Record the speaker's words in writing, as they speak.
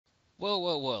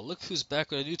Well, look who's back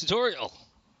with a new tutorial!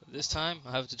 This time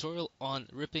I have a tutorial on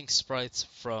ripping sprites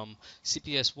from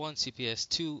CPS1,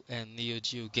 CPS2, and Neo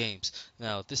Geo games.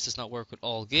 Now, this does not work with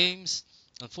all games,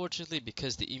 unfortunately,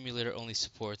 because the emulator only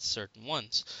supports certain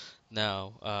ones.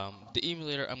 Now, the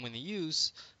emulator I'm going to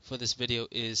use for this video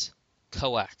is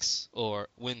Kawaks, or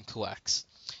WinKawaks.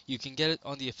 You can get it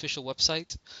on the official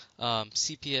website,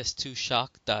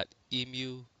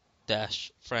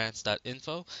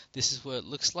 cps2shock.emu-france.info. This is what it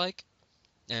looks like,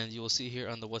 and you will see here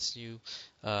on the What's New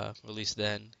release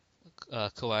then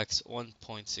coax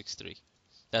 1.63.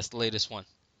 That's the latest one.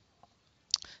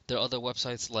 There are other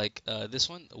websites like this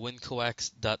one,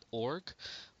 wincoax.org,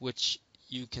 which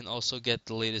you can also get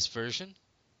the latest version.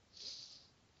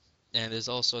 And there's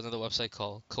also another website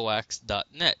called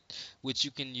coax.net, which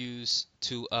you can use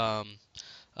to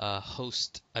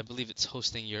host, I believe it's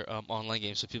hosting your online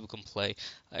games so people can play.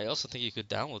 I also think you could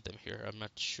download them here. I'm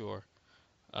not sure.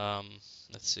 Um,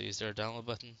 let's see, is there a download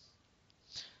button?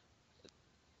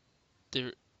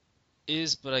 There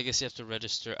is, but I guess you have to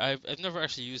register. I've never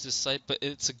actually used this site, but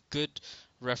it's a good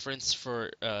reference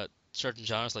for certain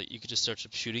genres. Like you could just search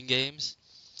up shooting games,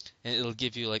 and it'll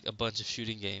give you like a bunch of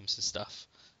shooting games and stuff.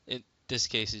 In this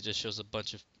case, it just shows a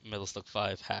bunch of Metal Slug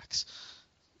 5 hacks.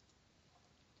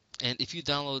 And if you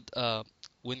download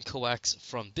WinKawaks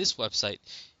from this website,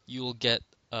 you will get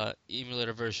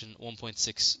emulator version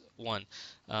 1.61.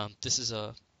 This is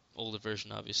a older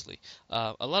version, obviously.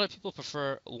 A lot of people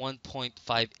prefer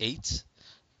 1.58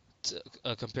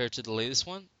 compared to the latest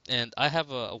one, and I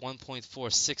have a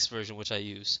 1.46 version which I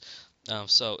use.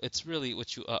 So it's really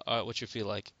what you feel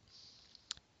like.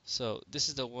 So this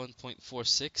is the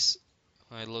 1.46.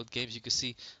 When I load games, you can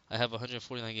see I have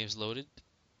 149 games loaded.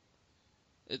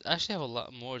 It actually have a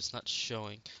lot more. It's not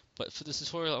showing, but for this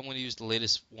tutorial, I'm going to use the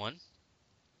latest one,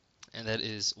 and that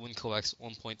is WinKawaks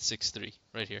 1.63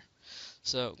 right here.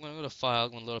 So I'm going to go to File.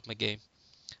 I'm going to load up my game.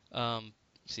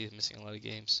 See, I'm missing a lot of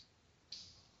games.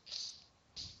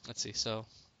 Let's see. So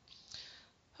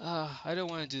I don't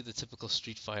want to do the typical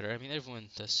Street Fighter. I mean, everyone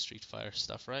does Street Fighter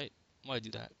stuff, right? Why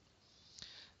do that?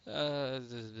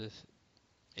 The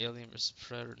Alien vs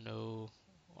Predator, no.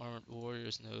 Armored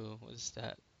Warriors, no. What is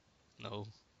that? No.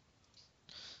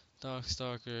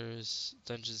 Darkstalkers,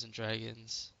 Dungeons and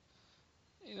Dragons.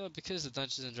 You know, because the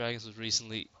Dungeons and Dragons was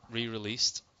recently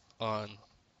re-released on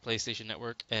PlayStation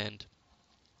Network and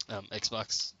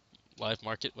Xbox Live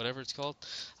Market, whatever it's called,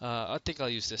 I think I'll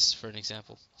use this for an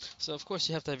example. So of course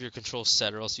you have to have your controls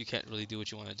set, or else you can't really do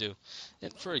what you want to do.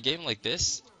 And for a game like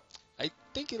this, I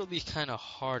think it'll be kind of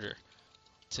harder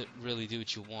to really do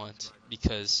what you want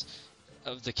because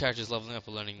of the characters leveling up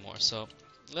and learning more. So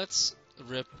let's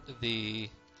rip the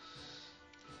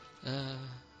uh,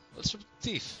 let's rip the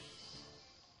thief.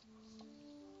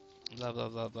 Blah blah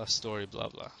blah blah story blah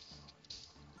blah.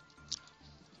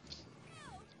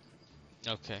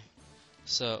 Okay,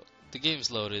 so the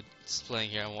game's loaded. It's playing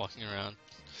here. I'm walking around.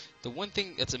 The one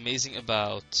thing that's amazing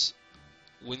about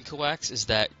WinKawaks is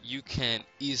that you can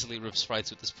easily rip sprites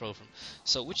with this program.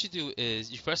 So what you do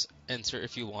is you press enter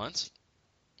if you want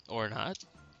or not.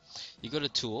 You go to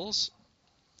tools,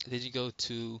 then you go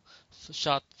to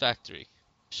Shot Factory.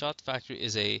 Shot Factory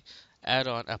is a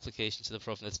add-on application to the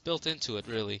program that's built into it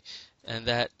really, and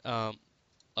that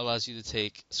allows you to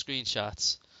take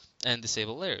screenshots and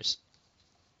disable layers.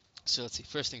 So let's see,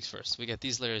 first things first, we got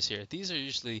these layers here. These are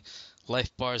usually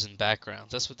life bars and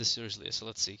backgrounds. That's what this usually is. So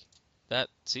let's see.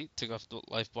 See, took off the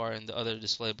life bar and the other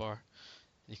display bar.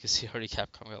 You can see already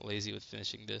Capcom got lazy with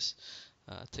finishing this.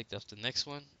 Take off the next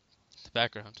one, the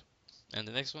background. And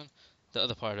the next one, the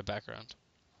other part of the background.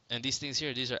 And these things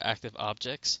here, these are active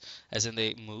objects, as in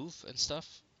they move and stuff.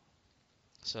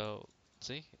 So,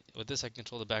 see, with this I can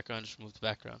control the background, just remove the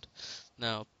background.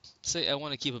 Now, say I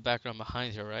want to keep a background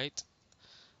behind here, right?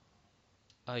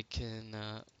 I can,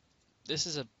 this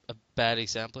is a bad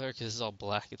example here because this is all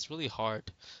black. It's really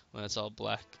hard when it's all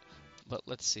black. But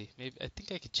let's see, maybe, I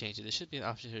think I could change it. There should be an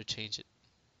option here to change it.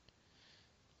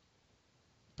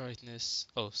 Brightness,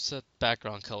 oh, set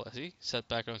background color, see? Set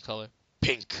background color,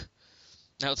 pink.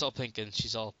 Now it's all pink and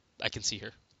I can see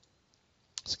her.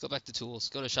 So go back to tools,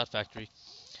 go to Shot Factory.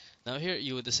 Now here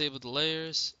you would disable the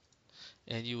layers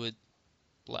and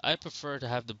I prefer to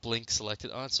have the blink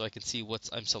selected on so I can see what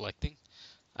I'm selecting.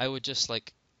 I would just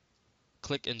like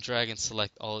click and drag and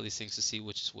select all of these things to see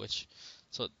which is which.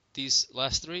 So these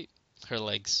last three, her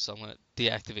legs, so I'm going to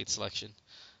deactivate selection.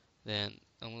 Then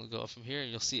I'm going to go up from here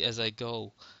and you'll see as I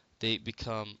go, they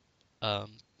become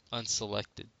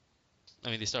unselected. I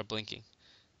mean, they start blinking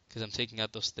because I'm taking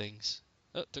out those things.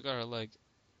 Oh, took out her leg.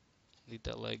 Delete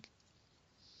that leg.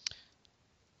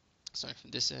 Starting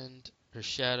from this end. her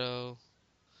shadow,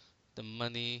 the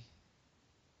money.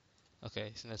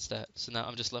 Okay, so that's that. So now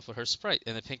I'm just left with her sprite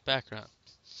and a pink background.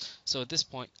 So at this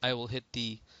point, I will hit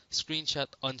the screenshot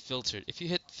unfiltered. If you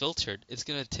hit filtered, it's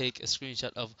going to take a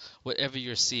screenshot of whatever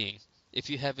you're seeing. If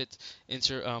you have it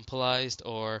interpolized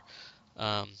or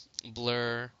um,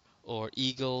 blur or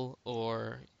eagle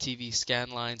or TV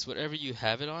scan lines, whatever you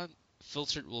have it on,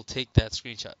 filtered will take that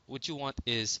screenshot. What you want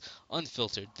is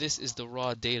unfiltered. This is the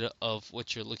raw data of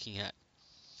what you're looking at.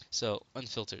 So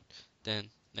unfiltered. Then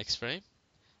next frame.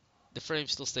 The frame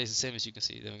still stays the same as you can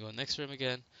see. Then we go next frame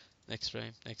again, next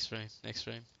frame, next frame, next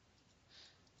frame.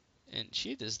 And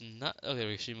she does not,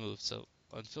 okay, she moved, so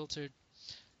unfiltered,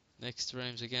 next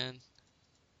frames again,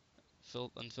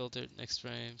 unfiltered, next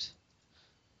frames,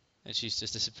 and she's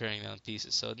just disappearing down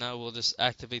pieces. So now we'll just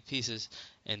activate pieces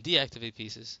and deactivate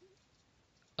pieces.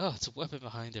 Oh, it's a weapon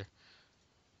behind her.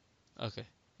 Okay,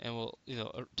 and we'll,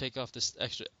 take off this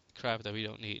extra crap that we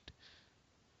don't need.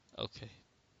 Okay.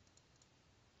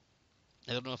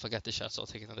 I don't know if I got the shot, so I'll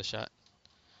take another shot.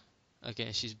 Okay,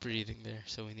 and she's breathing there,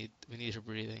 so we need her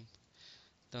breathing.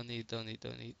 Don't need, don't need,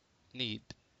 don't need. Need.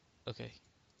 Okay.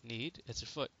 Need. It's her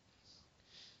foot.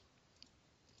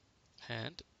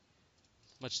 Hand.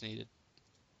 Much needed.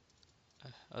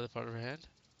 Other part of her hand.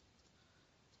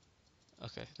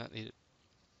 Okay, not needed.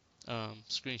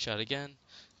 Screenshot again.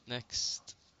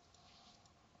 Next.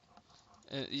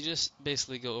 You just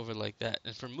basically go over like that.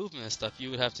 And for movement and stuff, you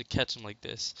would have to catch them like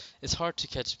this. It's hard to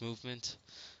catch movement.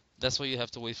 That's why you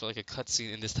have to wait for like a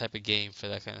cutscene in this type of game for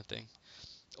that kind of thing.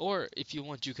 Or if you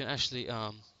want, you can actually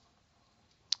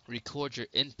record your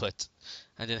input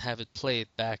and then have it play it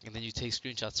back, and then you take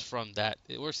screenshots from that.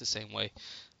 It works the same way.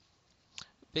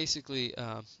 Basically,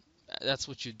 that's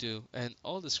what you do, and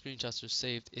all the screenshots are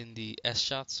saved in the S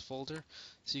shots folder,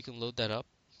 so you can load that up.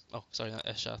 Oh, sorry, not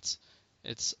S shots.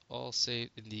 It's all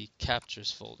saved in the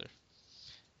captures folder.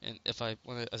 And if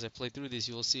as I play through these,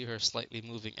 you will see her slightly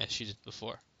moving as she did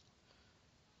before.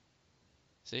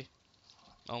 See?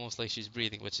 Almost like she's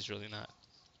breathing, but she's really not.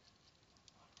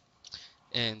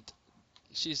 And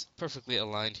she's perfectly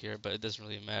aligned here, but it doesn't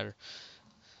really matter.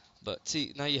 But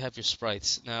see, now you have your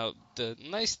sprites. Now, the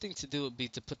nice thing to do would be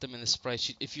to put them in a sprite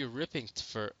sheet if you're ripping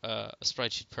for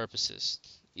sprite sheet purposes.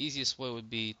 Easiest way would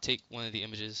be take one of the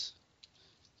images,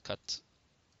 cut,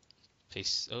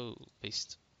 paste,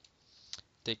 paste.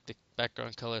 Take the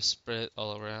background color, spread it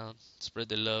all around, spread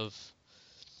the love.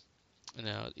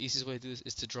 Now, the easiest way to do this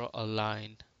is to draw a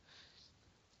line.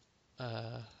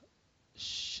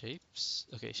 Shapes,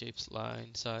 okay, shapes,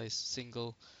 line, size,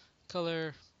 single,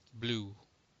 color, blue.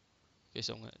 Okay,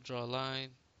 so I'm going to draw a line.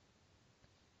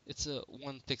 It's a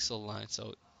 1 pixel line, so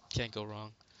it can't go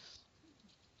wrong.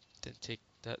 Then take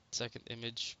that second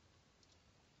image,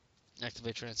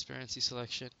 activate transparency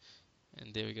selection,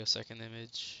 and there we go, second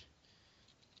image.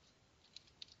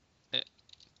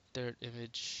 Third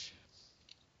image.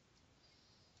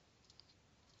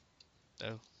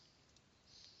 Oh.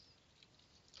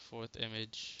 Fourth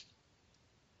image.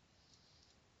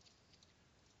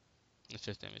 The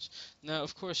fifth image. Now,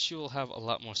 of course, you will have a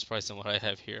lot more sprites than what I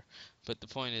have here, but the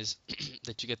point is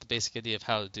that you get the basic idea of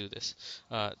how to do this.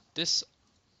 This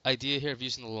idea here of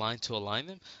using the line to align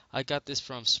them, I got this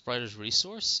from Sprites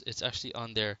resource. It's actually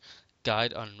on their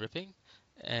guide on ripping,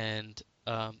 and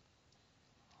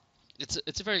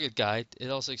it's a very good guide. It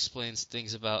also explains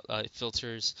things about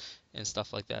filters and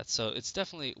stuff like that. So it's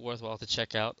definitely worthwhile to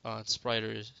check out on Sprite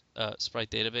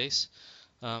database.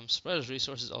 Sprites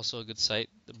resource is also a good site.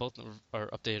 Both are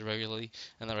updated regularly,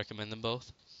 and I recommend them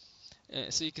both.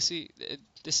 So you can see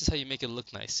this is how you make it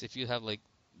look nice. If you have like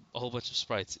a whole bunch of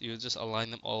sprites, you just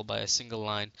align them all by a single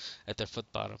line at their foot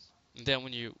bottom. And then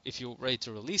if you're ready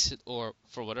to release it or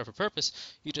for whatever purpose,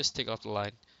 you just take off the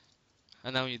line.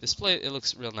 And now when you display it, it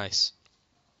looks real nice.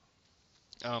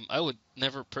 I would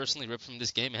never personally rip from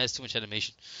this game. It has too much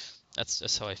animation. That's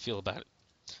just how I feel about it.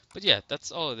 But yeah,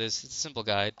 that's all it is. It's a simple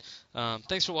guide.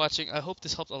 Thanks for watching. I hope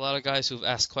this helped a lot of guys who've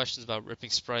asked questions about ripping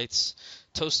sprites.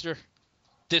 Toaster,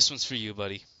 this one's for you,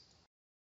 buddy.